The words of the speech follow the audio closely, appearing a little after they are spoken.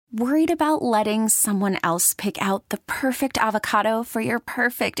Worried about letting someone else pick out the perfect avocado for your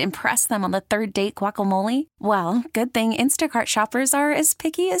perfect impress them on the third date guacamole? Well, good thing Instacart shoppers are as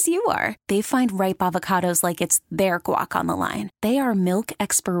picky as you are. They find ripe avocados like it's their guac on the line. They are milk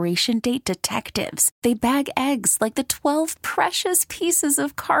expiration date detectives. They bag eggs like the 12 precious pieces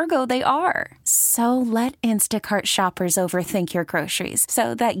of cargo they are. So let Instacart shoppers overthink your groceries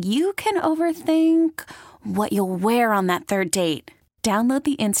so that you can overthink what you'll wear on that third date. Download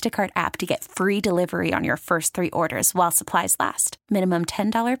the Instacart app to get free delivery on your first 3 orders while supplies last. Minimum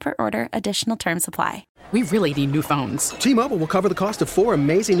 $10 per order. Additional terms apply. We really need new phones. T-Mobile will cover the cost of 4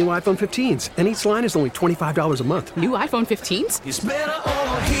 amazing new iPhone 15s, and each line is only $25 a month. New iPhone 15s? It's better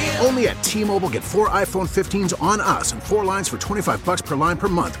over here. Only at T-Mobile, get 4 iPhone 15s on us and 4 lines for $25 per line per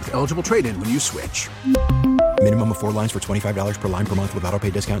month with eligible trade-in when you switch. Minimum of 4 lines for $25 per line per month with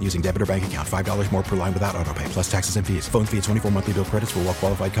autopay discount using debit or bank account. $5 more per line without autopay, plus taxes and fees. Phone fee at 24 monthly bill credits for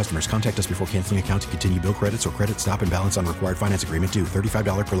well-qualified customers. Contact us before canceling account to continue bill credits or credit stop and balance on required finance agreement due.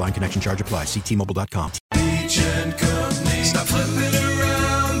 $35 per line connection charge applies. See T-Mobile.com. Beach and Company. Stop flipping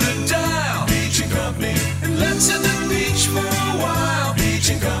around the dial. Beach and Company. And let's hit the beach for a while. Beach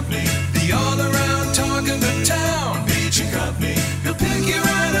and Company. The all-around talk of the town. Beach and Company. He'll pick you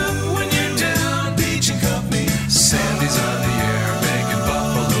right up when you're down. Beach and Company. Sandy's on the air, making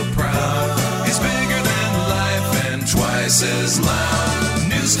Buffalo proud. He's bigger than life and twice as loud.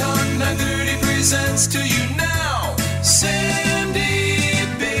 News Talk 930 presents to you now, Sandy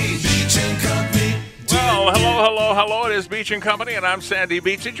Beach and Company. Well, hello. It is Beach and Company, and I'm Sandy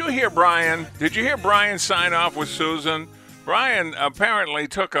Beach. Did you hear Brian? Did you hear Brian sign off with Susan? Brian apparently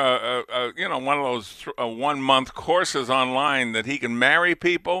took one of those 1-month courses online that he can marry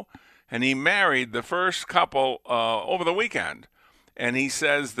people. And he married the first couple over the weekend. And he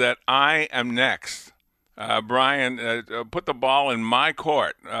says that I am next. Brian, put the ball in my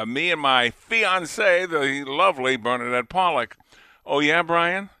court. Me and my fiancée, the lovely Bernadette Pollock. Oh, yeah,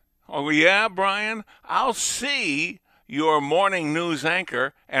 Brian? I'll see your morning news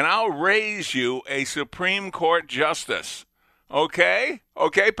anchor, and I'll raise you a Supreme Court justice. Okay?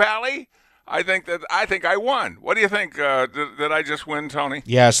 Okay, Pally? I think I won. What do you think? Did I just win, Tony?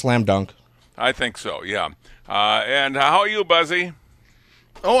 Yeah, slam dunk. I think so, yeah. And how are you, Buzzy?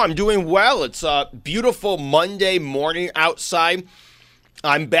 Oh, I'm doing well. It's a beautiful Monday morning outside.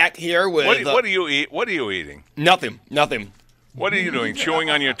 I'm back here with... What do you eat? What are you eating? Nothing. What are you doing? Chewing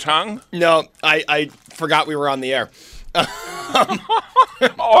on your tongue? No, I forgot we were on the air.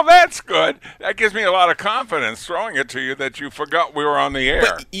 Oh, that's good. That gives me a lot of confidence throwing it to you that you forgot we were on the air.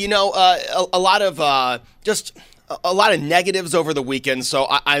 But, a lot of negatives over the weekend, so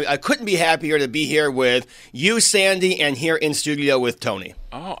I couldn't be happier to be here with you, Sandy, and here in studio with Tony.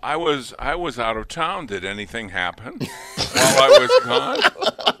 Oh, I was out of town. Did anything happen while I was gone?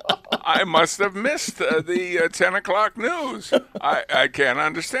 I must have missed the 10 o'clock news. I can't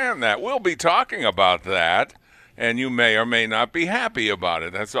understand that. We'll be talking about that. And you may or may not be happy about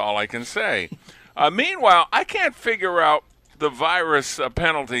it. That's all I can say. Meanwhile, I can't figure out the virus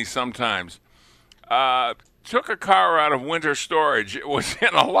penalty sometimes. Took a car out of winter storage. It was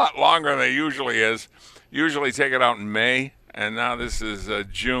in a lot longer than it usually is. Usually take it out in May, and now this is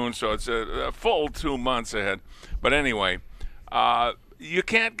June, so it's a full 2 months ahead. But anyway, you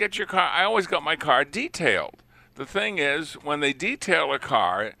can't get your car. I always got my car detailed. The thing is, when they detail a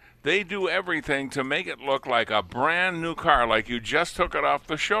car, they do everything to make it look like a brand new car, like you just took it off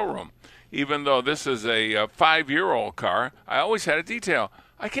the showroom. Even though this is a 5-year-old car, I always had a detail.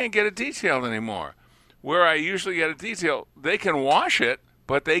 I can't get it detailed anymore. Where I usually get a detail, they can wash it,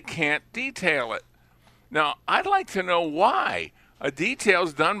 but they can't detail it. Now, I'd like to know why. A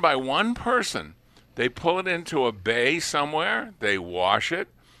detail's done by one person. They pull it into a bay somewhere, they wash it,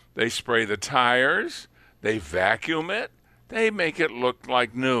 they spray the tires, they vacuum it, they make it look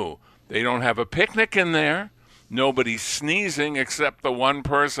like new. They don't have a picnic in there. Nobody's sneezing except the one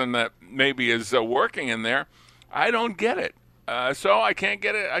person that maybe is working in there. I don't get it. So I can't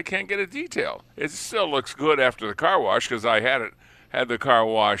get it. I can't get it detailed. It still looks good after the car wash because I had the car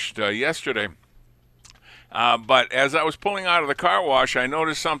washed yesterday. But as I was pulling out of the car wash, I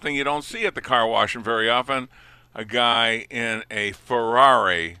noticed something you don't see at the car wash very often: a guy in a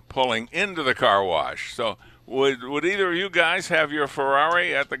Ferrari pulling into the car wash. So would either of you guys have your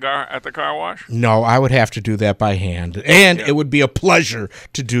Ferrari at the car wash? No, I would have to do that by hand, and It would be a pleasure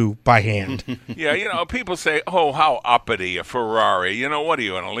to do by hand. Yeah, people say, "Oh, how uppity a Ferrari." What are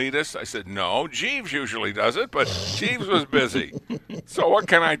you, an elitist? I said, no. Jeeves usually does it, but Jeeves was busy. So what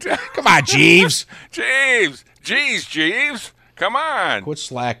can I tell? Come on, Jeeves. Jeeves, come on. Quit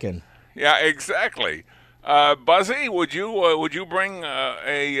slacking. Yeah, exactly. Buzzy, would you bring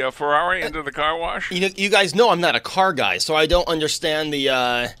a Ferrari into the car wash? You guys know I'm not a car guy, so I don't understand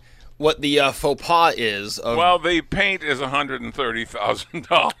what the faux pas is. Well, the paint is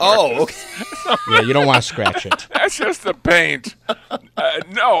 $130,000. Oh, okay. Yeah, you don't want to scratch it. That's just the paint.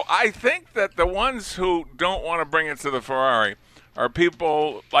 No, I think that the ones who don't want to bring it to the Ferrari are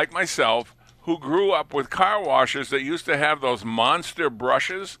people like myself who grew up with car washes that used to have those monster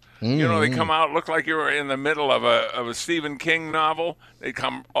brushes. You know, they come out, look like you were in the middle of a Stephen King novel. They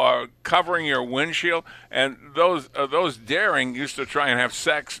come covering your windshield, and those daring used to try and have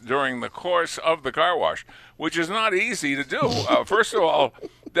sex during the course of the car wash, which is not easy to do. First of all,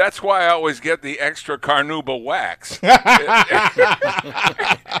 that's why I always get the extra Carnauba wax.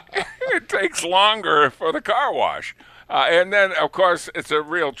 It takes longer for the car wash. And then, of course, it's a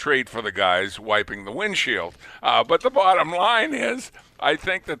real treat for the guys wiping the windshield. But the bottom line is, I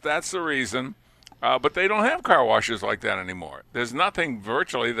think that's the reason. But they don't have car washes like that anymore. There's nothing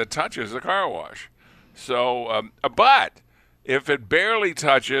virtually that touches a car wash. So, but if it barely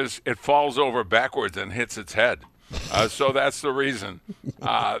touches, it falls over backwards and hits its head. So that's the reason.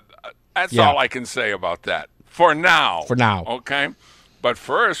 That's all I can say about that. For now. Okay? But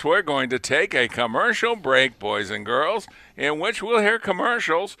first, we're going to take a commercial break, boys and girls, in which we'll hear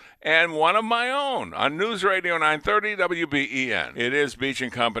commercials and one of my own on News Radio 930 WBEN. It is Beach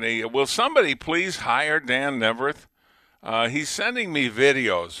and Company. Will somebody please hire Dan Neverth? He's sending me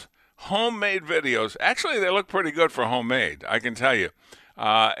videos, homemade videos. Actually, they look pretty good for homemade, I can tell you.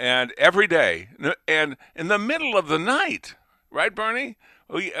 And every day, and in the middle of the night, right, Bernie?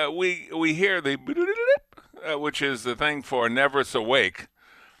 We hear the which is the thing for Never's Awake.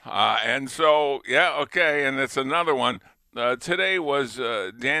 And so, yeah, okay, and it's another one. Today was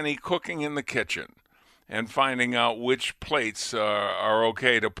Danny cooking in the kitchen and finding out which plates are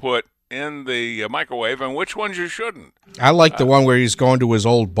okay to put in the microwave and which ones you shouldn't. I like the one where he's going to his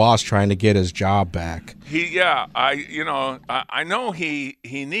old boss trying to get his job back. I know he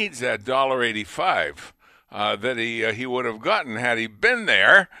needs that $1.85 that he would have gotten had he been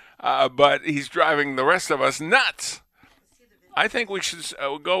there. But he's driving the rest of us nuts. I think we should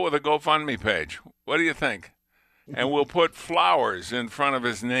go with a GoFundMe page. What do you think? And we'll put flowers in front of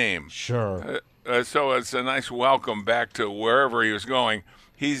his name. Sure. So it's a nice welcome back to wherever he was going.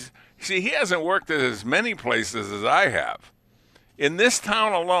 He hasn't worked at as many places as I have. In this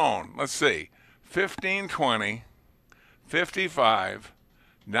town alone, let's see, 1520, 55,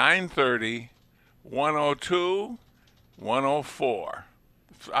 930, 102, 104.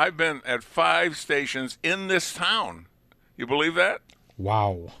 I've been at 5 stations in this town. You believe that?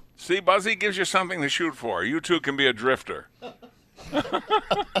 Wow. See, Buzzy gives you something to shoot for. You two can be a drifter.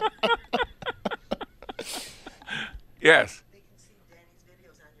 Yes. They can see Danny's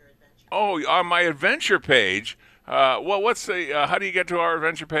videos on your adventure. Oh, on my adventure page. What's the? How do you get to our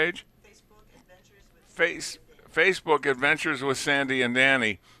adventure page? Facebook Adventures with Sandy and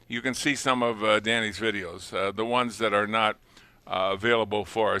Danny. You can see some of Danny's videos. The ones that are not available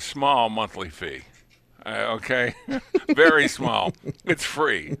for a small monthly fee. Okay? Very small. It's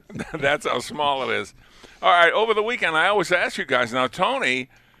free. That's how small it is. All right, over the weekend, I always ask you guys. Now, Tony,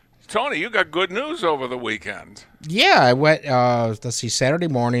 you got good news over the weekend. Yeah, I went, Saturday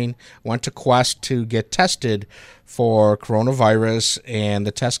morning, went to Quest to get tested for coronavirus, and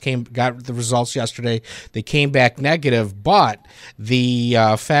the test got the results yesterday. They came back negative, but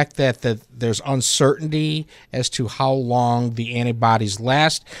the fact that there's uncertainty as to how long the antibodies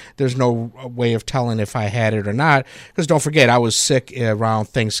last, there's no way of telling if I had it or not, because don't forget, I was sick around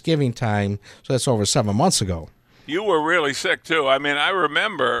Thanksgiving time, so that's over 7 months ago. You were really sick, too. I mean, I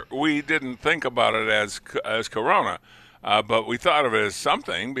remember we didn't think about it as corona, but we thought of it as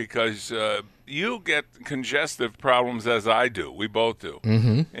something because you get congestive problems as I do. We both do.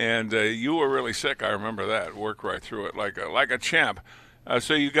 Mm-hmm. And you were really sick. I remember that. Worked right through it like a champ.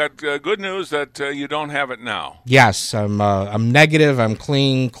 So you got good news that you don't have it now. Yes, I'm negative. I'm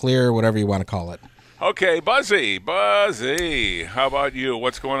clear, whatever you want to call it. Okay, Buzzy, how about you?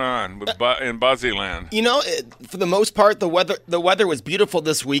 What's going on in Buzzy Land? You know, for the most part, the weather was beautiful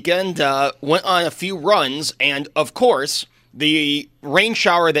this weekend. Went on a few runs, and of course, the rain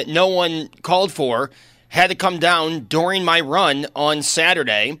shower that no one called for had to come down during my run on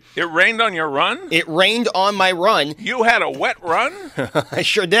Saturday. It rained on your run? It rained on my run. You had a wet run? I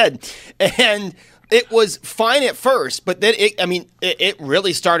sure did. And It was fine at first, but then it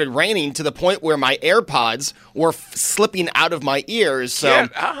really started raining to the point where my AirPods were slipping out of my ears. So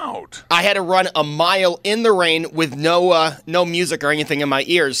Get out. I had to run a mile in the rain with no music or anything in my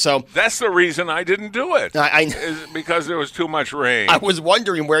ears. So That's the reason I didn't do it. I Because there was too much rain. I was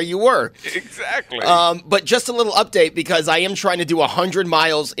wondering where you were. Exactly. But just a little update, because I am trying to do 100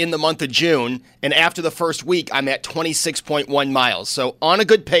 miles in the month of June, and after the first week, I'm at 26.1 miles. So on a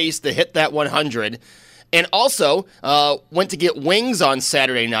good pace to hit that 100. And also, went to get wings on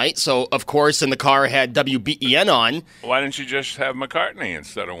Saturday night. So, of course, in the car had WBEN on. Why didn't you just have McCartney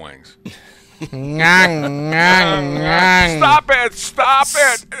instead of Wings? Stop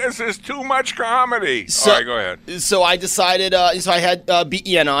it! This is too much comedy. So, All right, go ahead. So I decided, so I had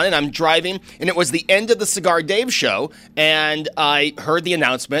BEN on, and I'm driving, and it was the end of the Cigar Dave show, and I heard the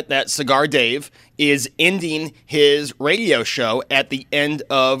announcement that Cigar Dave is ending his radio show at the end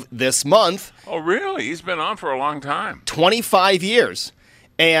of this month. Oh, really? He's been on for a long time. 25 years.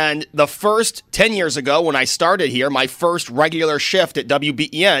 And the first 10 years ago, when I started here, my first regular shift at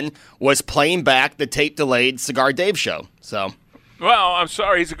WBEN was playing back the tape-delayed Cigar Dave show. So, Well, I'm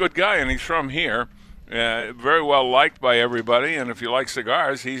sorry. He's a good guy, and he's from here. Very well liked by everybody. And if you like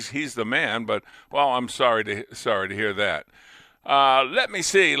cigars, he's the man. But, well, I'm sorry to hear that. Let me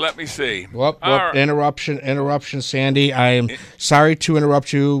see. Whoop. Interruption, Sandy. I am sorry to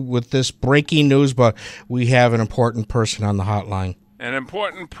interrupt you with this breaking news, but we have an important person on the hotline. An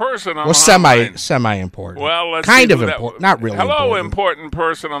important person on Well, the hotline. semi-important. Well, let's kind see of who that- important, not really. Hello, important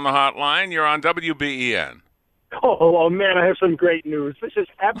person on the hotline. You're on WBEN. Oh, man, I have some great news. This is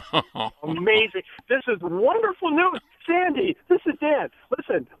amazing. This is wonderful news. Sandy, this is Dan.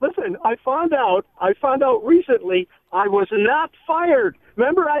 Listen, I found out recently I was not fired.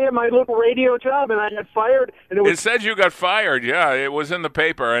 Remember, I had my little radio job and I got fired? And It said you got fired. Yeah, it was in the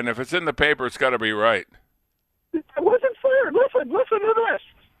paper. And if it's in the paper, it's got to be right. I wasn't fired. Listen to this.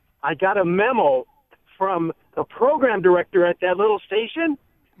 I got a memo from the program director at that little station.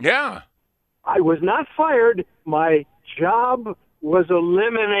 Yeah. I was not fired. My job was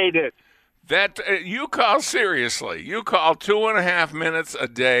eliminated. That you call seriously. You call 2.5 minutes a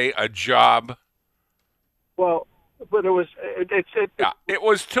day a job. Well, but it was Yeah, it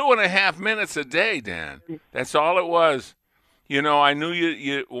was 2.5 minutes a day, Dan. That's all it was. You know, I knew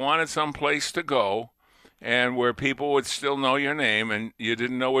you wanted some place to go, and where people would still know your name, and you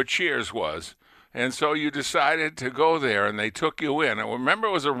didn't know where Cheers was, and so you decided to go there, and they took you in. I remember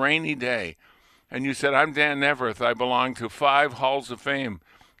it was a rainy day, and you said, "I'm Dan Neverth. I belong to 5 Halls of Fame.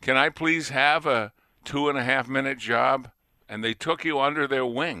 Can I please have a 2.5 minute job?" And they took you under their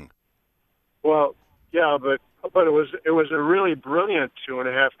wing. Well, yeah, but it was a really brilliant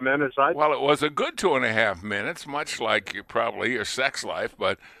 2.5 minutes. Well, it was a good 2.5 minutes, much like probably your sex life,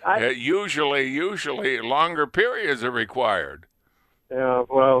 but usually longer periods are required. Yeah,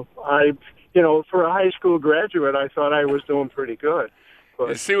 well, for a high school graduate, I thought I was doing pretty good.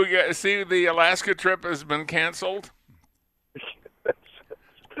 But See, the Alaska trip has been canceled.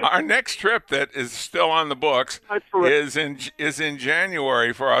 Our next trip that is still on the books is in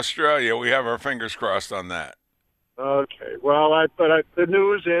January for Australia. We have our fingers crossed on that. Okay. Well, the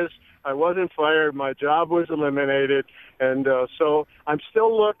news is I wasn't fired. My job was eliminated, and so I'm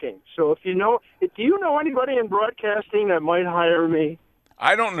still looking. So do you know anybody in broadcasting that might hire me?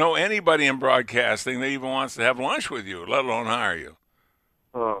 I don't know anybody in broadcasting that even wants to have lunch with you, let alone hire you.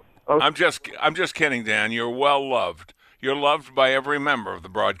 Oh. Okay. I'm just kidding, Dan. You're well loved. You're loved by every member of the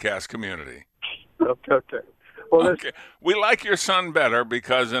broadcast community. Okay. Well, okay. We like your son better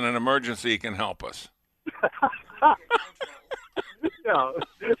because in an emergency he can help us. Yeah,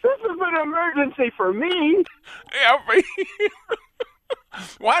 this is an emergency for me. Yeah,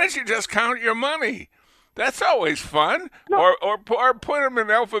 why don't you just count your money? That's always fun. No. Or put them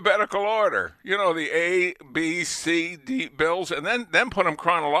in alphabetical order. You know, the A, B, C, D bills, and then put them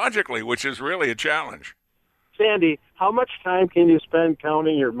chronologically, which is really a challenge. Sandy, how much time can you spend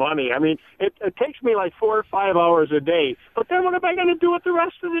counting your money? I mean, it takes me like 4 or 5 hours a day. But then what am I going to do with the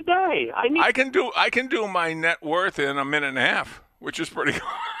rest of the day? I can do my net worth in a minute and a half, which is pretty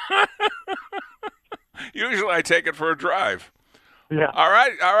good. Usually I take it for a drive. Yeah. All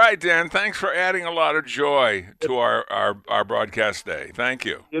right, Dan. Thanks for adding a lot of joy to our broadcast day. Thank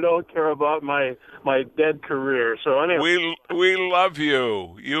you. You don't care about my dead career, so anyway. We love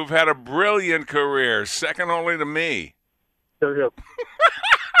you. You've had a brilliant career, second only to me. Yep.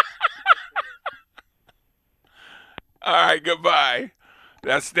 All right, goodbye.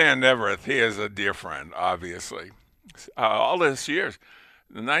 That's Dan Neverth. He is a dear friend, obviously. All this years.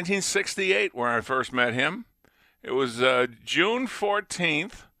 In 1968, where I first met him. It was June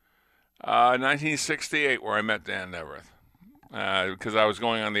 14th, 1968, where I met Dan Neverth. Because I was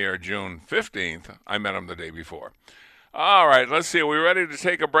going on the air June 15th. I met him the day before. All right, let's see. Are we ready to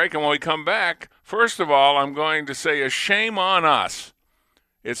take a break? And when we come back, first of all, I'm going to say a shame on us.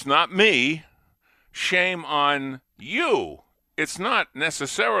 It's not me. Shame on you. It's not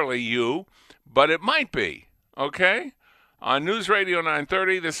necessarily you, but it might be. Okay? On News Radio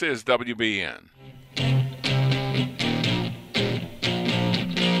 930, this is WBN.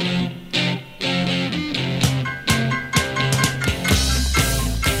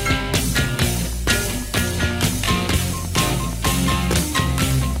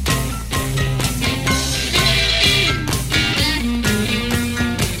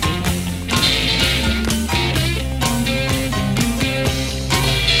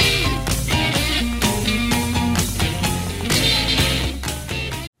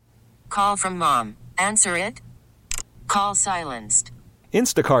 Call from mom. Answer it. Call silenced.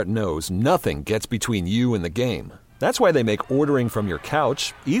 Instacart knows nothing gets between you and the game. That's why they make ordering from your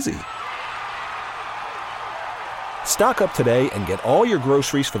couch easy. Stock up today and get all your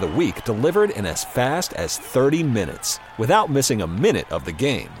groceries for the week delivered in as fast as 30 minutes without missing a minute of the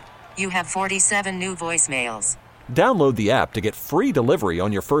game. You have 47 new voicemails. Download the app to get free delivery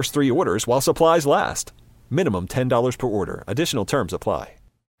on your first 3 orders while supplies last. Minimum $10 per order. Additional terms apply.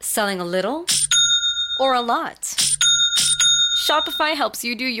 Selling a little or a lot? Shopify helps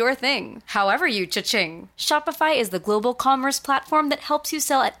you do your thing, however you cha-ching. Shopify is the global commerce platform that helps you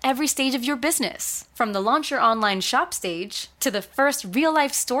sell at every stage of your business. From the launch your online shop stage, to the first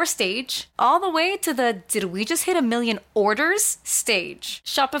real-life store stage, all the way to the did we just hit 1 million orders stage.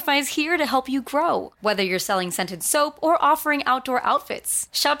 Shopify's here to help you grow. Whether you're selling scented soap or offering outdoor outfits,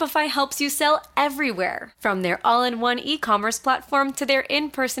 Shopify helps you sell everywhere. From their all-in-one e-commerce platform to their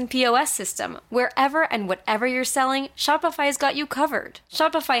in-person POS system, wherever and whatever you're selling, Shopify's got you covered.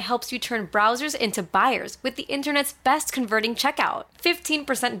 Shopify helps you turn browsers into buyers with the internet's best converting checkout.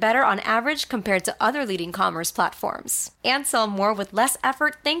 15% better on average compared to other leading commerce platforms. And sell more with less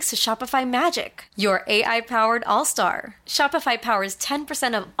effort thanks to Shopify Magic, your AI-powered all-star. Shopify powers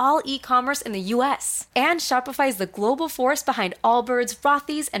 10% of all e-commerce in the U.S. And Shopify is the global force behind Allbirds,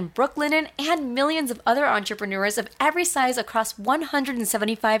 Rothy's, and Brooklinen, and millions of other entrepreneurs of every size across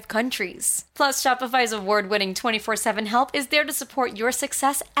 175 countries. Plus, Shopify's award-winning 24/7 help is there to support your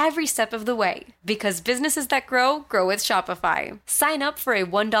success every step of the way. Because businesses that grow with Shopify. Sign up for a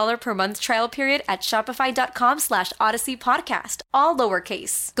 $1 per month trial period at shopify.com/Odyssey Podcast, all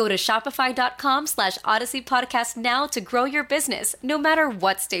lowercase. Go to shopify.com/Odyssey Podcast now to grow your business, no matter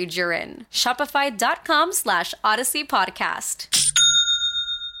what stage you're in. Shopify.com/Odyssey Podcast.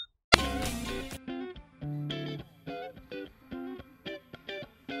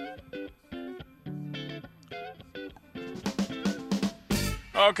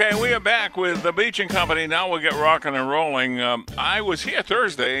 Okay, we are back with the Beach and Company. Now we'll get rocking and rolling. I was here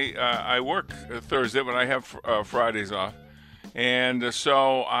Thursday. I work Thursday, but I have Fridays off. And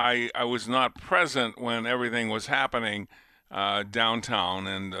so I was not present when everything was happening downtown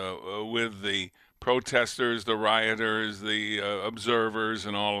and with the protesters, the rioters, the observers,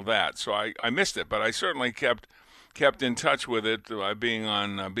 and all of that. So I missed it, but I certainly kept in touch with it by being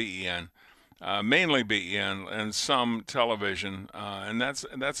on BEN. Mainly BEN and some television, and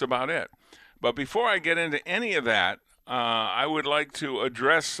that's about it. But before I get into any of that, I would like to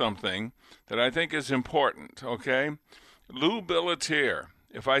address something that I think is important, okay? Lou Billatier.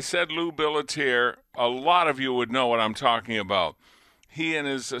 If I said Lou Billatier, a lot of you would know what I'm talking about. He and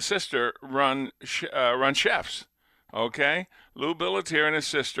his sister run Chefs, okay? Lou Billatier and his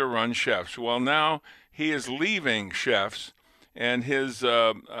sister run Chefs. Well, now he is leaving Chefs, and his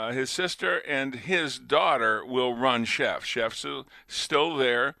sister and his daughter will run Chefs. Chefs is still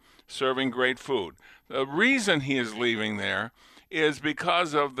there, serving great food. The reason he is leaving there is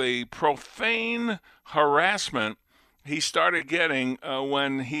because of the profane harassment he started getting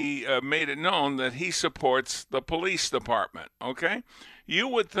when he made it known that he supports the police department, okay? You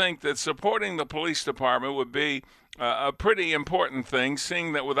would think that supporting the police department would be a pretty important thing,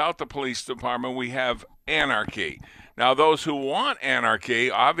 seeing that without the police department we have anarchy. Now, those who want anarchy,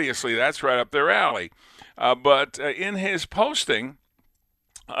 obviously that's right up their alley. But in his posting,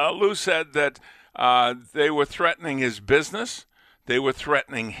 Lou said that they were threatening his business, they were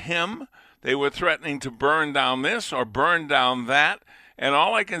threatening him, they were threatening to burn down this or burn down that. And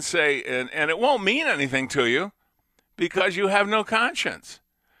all I can say, and it won't mean anything to you because you have no conscience,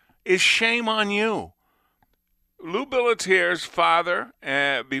 is shame on you. Lou Billatier's father,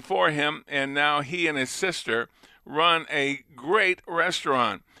 before him, and now he and his sister run a great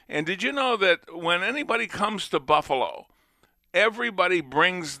restaurant. And did you know that when anybody comes to Buffalo, everybody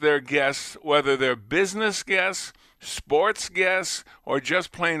brings their guests, whether they're business guests, sports guests, or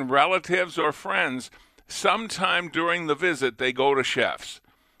just plain relatives or friends. Sometime during the visit, they go to Chef's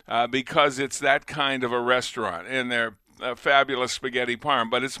because it's that kind of a restaurant, and they're fabulous spaghetti parm.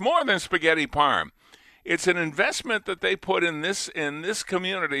 But it's more than spaghetti parm. It's an investment that they put in this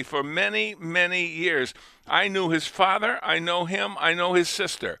community for many, many years. I knew his father. I know him. I know his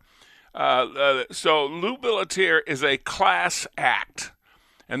sister. So Lou Billatier is a class act,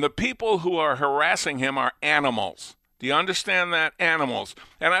 and the people who are harassing him are animals. Do you understand that? Animals.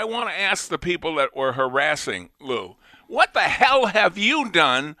 And I want to ask the people that were harassing Lou, what the hell have you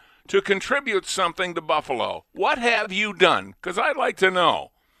done to contribute something to Buffalo? What have you done? Because I'd like to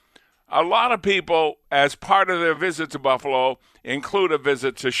know. A lot of people, as part of their visit to Buffalo, include a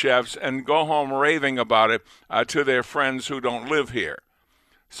visit to Chef's and go home raving about it to their friends who don't live here.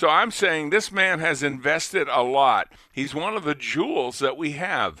 So I'm saying this man has invested a lot. He's one of the jewels that we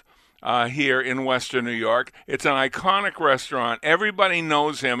have here in Western New York. It's an iconic restaurant. Everybody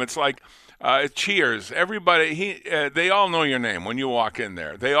knows him. It's like Cheers. Everybody, they all know your name when you walk in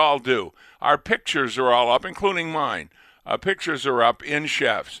there. They all do. Our pictures are all up, including mine. Pictures are up in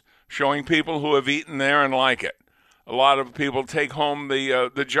Chef's, showing people who have eaten there and like it. A lot of people take home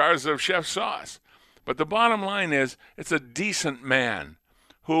the jars of Chef sauce. But the bottom line is, it's a decent man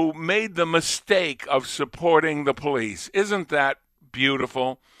who made the mistake of supporting the police. Isn't that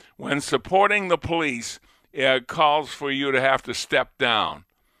beautiful? When supporting the police calls for you to have to step down.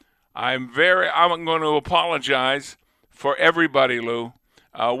 I'm going to apologize for everybody, Lou.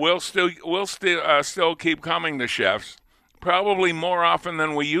 We'll still keep coming to Chef's. Probably more often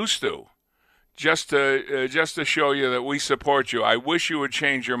than we used to, just to show you that we support you. I wish you would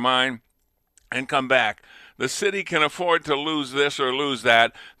change your mind and come back. The city can afford to lose this or lose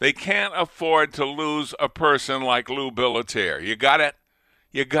that. They can't afford to lose a person like Lou Billatier. You got it?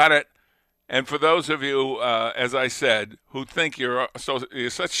 You got it? And for those of you, as I said, who think you're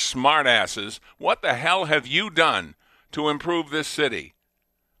such smart asses, what the hell have you done to improve this city?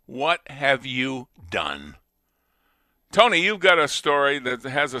 What have you done? Tony, you've got a story that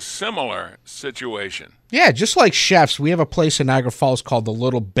has a similar situation. Yeah, just like Chef's, we have a place in Niagara Falls called the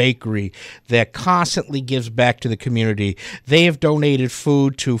Little Bakery that constantly gives back to the community. They have donated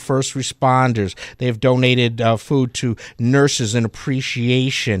food to first responders. They have donated food to nurses in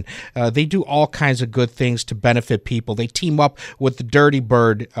appreciation. They do all kinds of good things to benefit people. They team up with the Dirty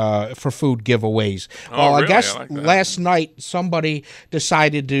Bird for food giveaways. Well, really? I guess I like that. last night somebody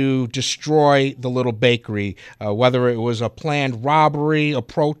decided to destroy the Little Bakery, whether it was a planned robbery, a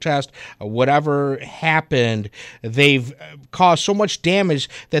protest, whatever happened. They've caused so much damage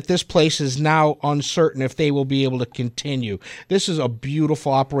that this place is now uncertain if they will be able to continue. This is a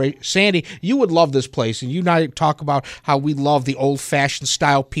beautiful operation. Sandy, you would love this place, and you and I talk about how we love the old-fashioned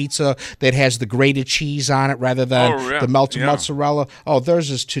style pizza that has the grated cheese on it rather than the melted mozzarella. Oh,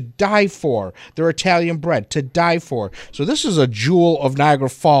 theirs is to die for. Their Italian bread, to die for. So this is a jewel of Niagara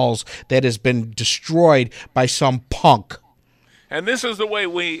Falls that has been destroyed by some punk. And this is the way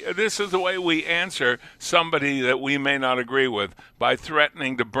we answer somebody that we may not agree with, by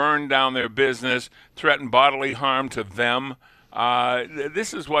threatening to burn down their business, threaten bodily harm to them.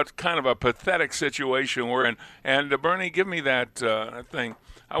 This is what kind of a pathetic situation we're in. And Bernie, give me that thing.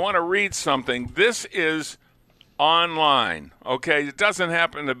 I want to read something. This is online, okay? It doesn't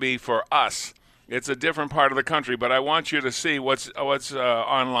happen to be for us. It's a different part of the country, but I want you to see what's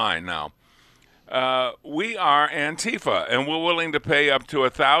online now. We are Antifa, and we're willing to pay up to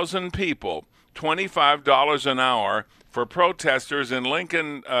 1,000 people $25 an hour for protesters in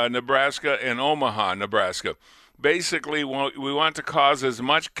Lincoln, Nebraska, and Omaha, Nebraska. Basically, we want to cause as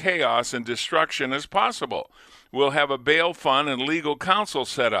much chaos and destruction as possible. We'll have a bail fund and legal counsel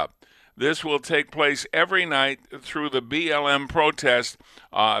set up. This will take place every night through the BLM protest,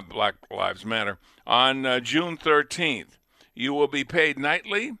 Black Lives Matter, on June 13th. You will be paid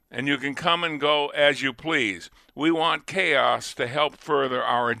nightly, and you can come and go as you please. We want chaos to help further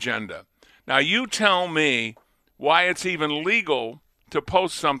our agenda. Now, you tell me why it's even legal to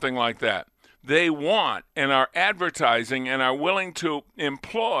post something like that. They want and are advertising and are willing to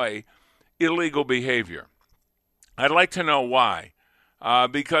employ illegal behavior. I'd like to know why,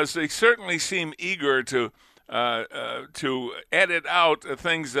 because they certainly seem eager to edit out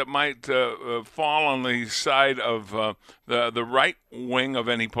things that might fall on the side of the right wing of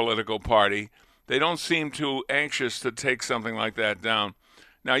any political party. They don't seem too anxious to take something like that down.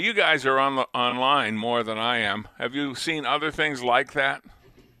 Now, you guys are online more than I am. Have you seen other things like that?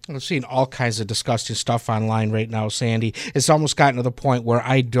 I've seen all kinds of disgusting stuff online right now, Sandy. It's almost gotten to the point where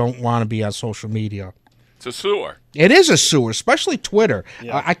I don't want to be on social media. It's a sewer. It is a sewer, especially Twitter.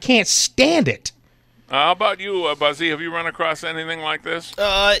 I can't stand it. How about you, Buzzy? Have you run across anything like this?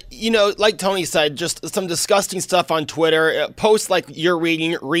 Like Tony said, just some disgusting stuff on Twitter. Posts like you're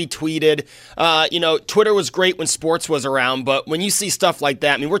reading, retweeted. Twitter was great when sports was around, but when you see stuff like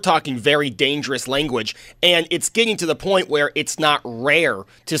that, I mean, we're talking very dangerous language, and it's getting to the point where it's not rare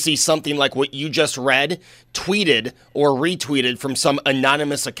to see something like what you just read tweeted or retweeted from some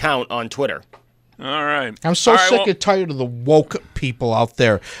anonymous account on Twitter. All right. I'm so sick and tired of the woke people out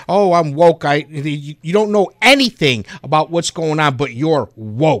there. Oh, I'm woke. You don't know anything about what's going on, but you're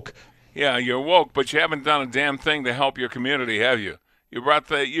woke. Yeah, you're woke, but you haven't done a damn thing to help your community, have you?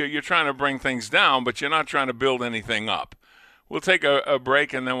 You're trying to bring things down, but you're not trying to build anything up. We'll take a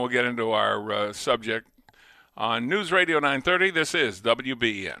break, and then we'll get into our subject. On News Radio 930, this is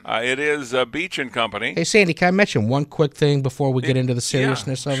WBEN. It is Beach and Company. Hey, Sandy, can I mention one quick thing before we get into the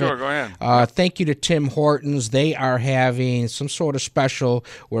seriousness of it? Sure, go ahead. Thank you to Tim Hortons. They are having some sort of special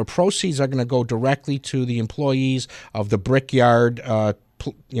where proceeds are going to go directly to the employees of the Brickyard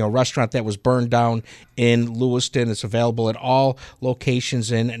restaurant that was burned down in Lewiston. It's available at all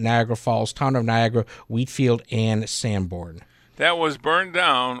locations in Niagara Falls, Town of Niagara, Wheatfield, and Sanborn. That was burned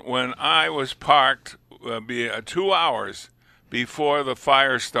down when I was parked 2 hours before the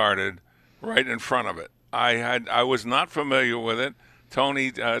fire started right in front of it. I was not familiar with it.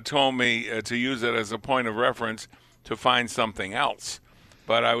 Tony told me to use it as a point of reference to find something else.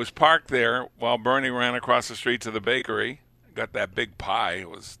 But I was parked there while Bernie ran across the street to the bakery. Got that big pie. It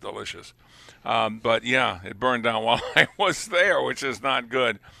was delicious. But, yeah, it burned down while I was there, which is not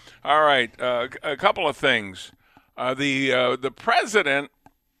good. All right, a couple of things. The president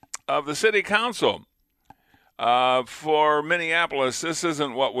of the city council for Minneapolis, this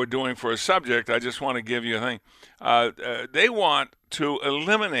isn't what we're doing for a subject. I just want to give you a thing. They want to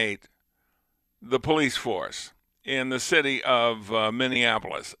eliminate the police force in the city of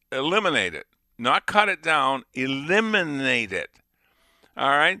Minneapolis. Eliminate it. Not cut it down. Eliminate it. All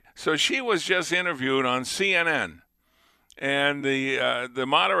right? So she was just interviewed on CNN. And the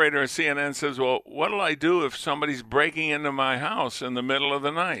moderator at CNN says, well, what'll I do if somebody's breaking into my house in the middle of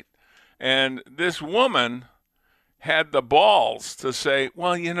the night? And this woman had the balls to say,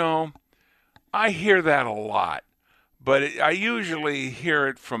 well, I hear that a lot, but I usually hear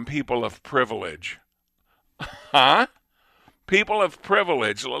it from people of privilege. Huh? People of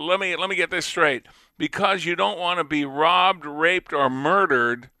privilege. Let me get this straight. Because you don't want to be robbed, raped, or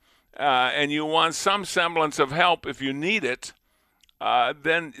murdered, and you want some semblance of help if you need it,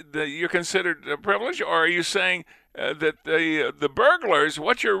 then you're considered privileged? Or are you saying that the burglars,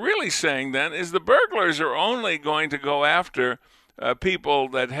 what you're really saying then is the burglars are only going to go after people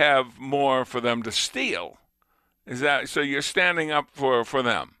that have more for them to steal? Is that so? You're standing up for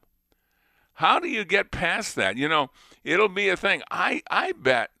them. How do you get past that? It'll be a thing. I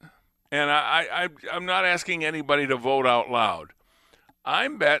bet, and I'm not asking anybody to vote out loud. I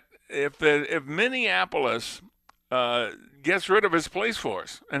bet if Minneapolis gets rid of its police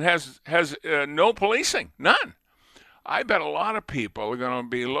force and has no policing, none, I bet a lot of people are going to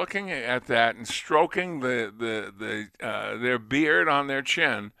be looking at that and stroking their beard on their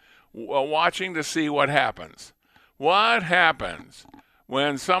chin, watching to see what happens. What happens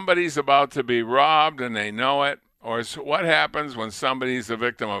when somebody's about to be robbed and they know it? Or what happens when somebody's a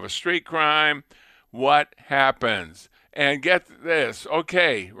victim of a street crime? What happens? And get this,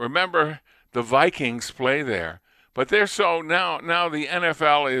 okay, remember the Vikings play there, but they're so now the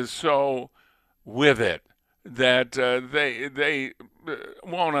NFL is so with it that they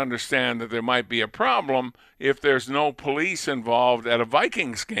won't understand that there might be a problem if there's no police involved at a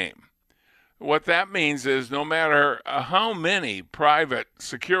Vikings game. What that means is no matter how many private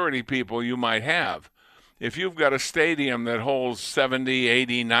security people you might have, if you've got a stadium that holds 70,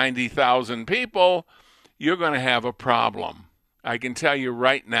 80, 90,000 people, you're going to have a problem. I can tell you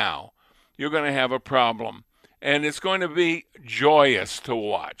right now, you're going to have a problem. And it's going to be joyous to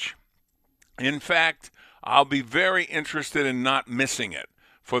watch. In fact, I'll be very interested in not missing it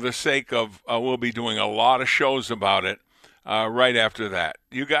for the sake of we'll be doing a lot of shows about it right after that.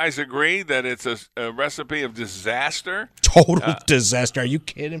 You guys agree that it's a recipe of disaster? Total disaster. Are you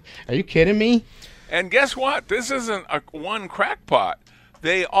kidding? Are you kidding me? And guess what? This isn't one crackpot.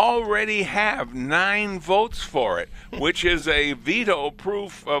 They already have 9 votes for it, which is a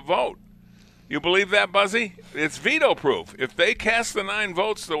veto-proof vote. You believe that, Buzzy? It's veto-proof. If they cast the 9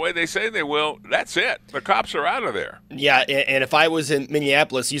 votes the way they say they will, that's it. The cops are out of there. Yeah, and if I was in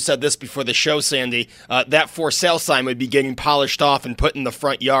Minneapolis, you said this before the show, Sandy, that for sale sign would be getting polished off and put in the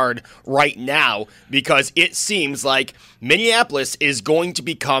front yard right now because it seems like Minneapolis is going to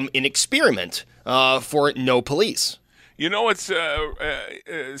become an experiment for no police. You know, it's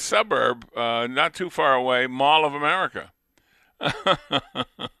a suburb not too far away, Mall of America.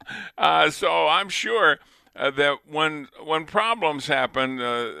 So I'm sure that when problems happen,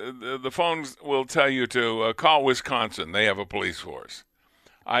 the phones will tell you to call Wisconsin. They have a police force.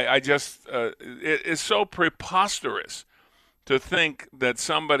 I just it's so preposterous to think that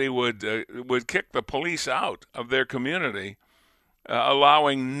somebody would kick the police out of their community,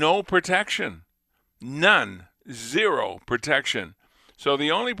 allowing no protection, none, zero protection. So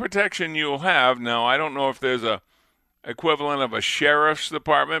the only protection you'll have now, I don't know if there's a equivalent of a sheriff's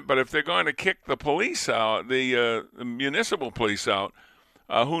department, but if they're going to kick the police out, the municipal police out,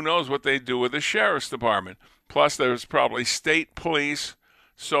 who knows what they do with the sheriff's department. Plus, there's probably state police.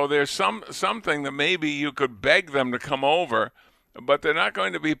 So there's something that maybe you could beg them to come over, but they're not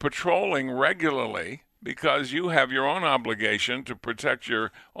going to be patrolling regularly because you have your own obligation to protect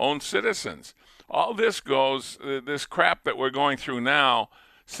your own citizens. All this crap that we're going through now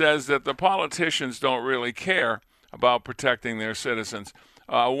says that the politicians don't really care about protecting their citizens.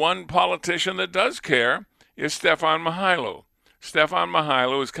 One politician that does care is Stefan Mihailou. Stefan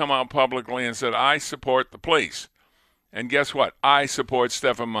Mihailou has come out publicly and said, I support the police. And guess what? I support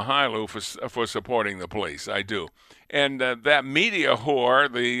Stefan Mihailou for supporting the police. I do. And that media whore,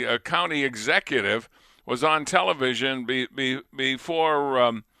 the county executive, was on television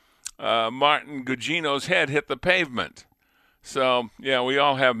before Martin Gugino's head hit the pavement. So, yeah, we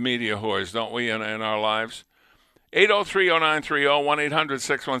all have media whores, don't we, in our lives? 803-0930,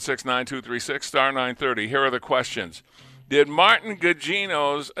 1-800-616-9236, star 930. Here are the questions. Did Martin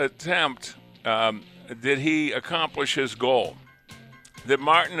Gugino's attempt, did he accomplish his goal? Did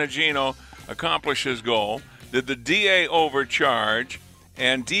Martin Gugino accomplish his goal? Did the DA overcharge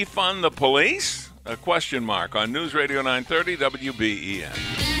and defund the police? A question mark on News Radio 930 WBEN.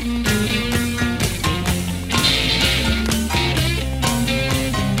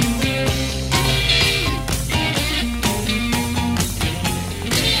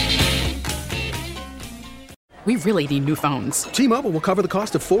 We really need new phones. T-Mobile will cover the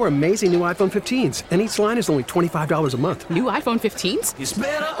cost of 4 amazing new iPhone 15s, and each line is only $25 a month. New iPhone 15s? It's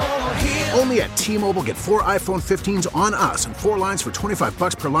better over here. Only at T-Mobile, get 4 iPhone 15s on us and 4 lines for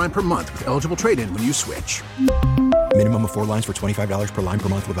 $25 per line per month with eligible trade-in when you switch. Minimum of 4 lines for $25 per line per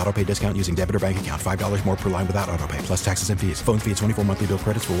month with autopay discount using debit or bank account. $5 more per line without autopay, plus taxes and fees. Phone fee at 24 monthly bill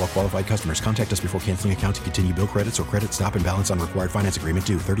credits for well-qualified customers. Contact us before canceling account to continue bill credits or credit stop and balance on required finance agreement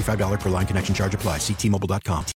due. $35 per line connection charge applies. See T-Mobile.com.